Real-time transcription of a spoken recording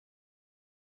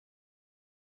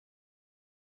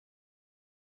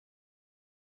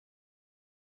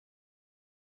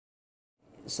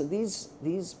so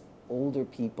these older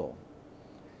people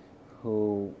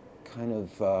who kind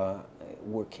of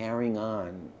were carrying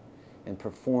on and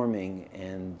performing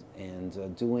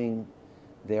and doing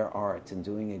their art and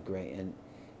doing it great, and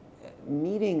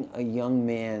meeting a young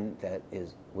man that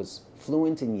was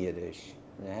fluent in Yiddish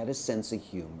and had a sense of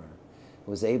humor,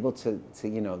 was able to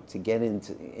you know to get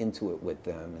into it with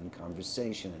them and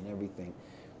conversation and everything,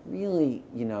 really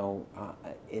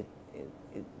it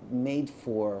made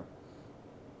for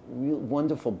real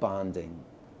wonderful bonding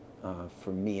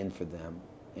for me and for them,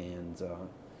 and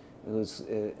it was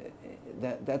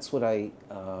that's what I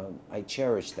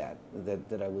cherish, that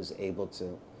I was able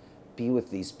to be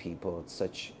with these people at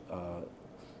such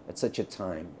a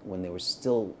time when they were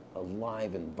still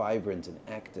alive and vibrant and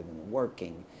active and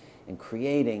working and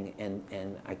creating,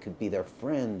 and I could be their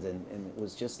friend, and it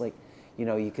was just like,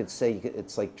 you could say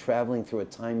it's like traveling through a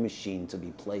time machine to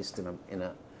be placed in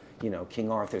a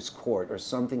King Arthur's court or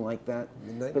something like that.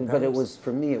 Midnight in But it Paris. was,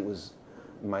 for me, it was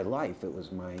my life. It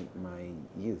was my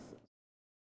youth.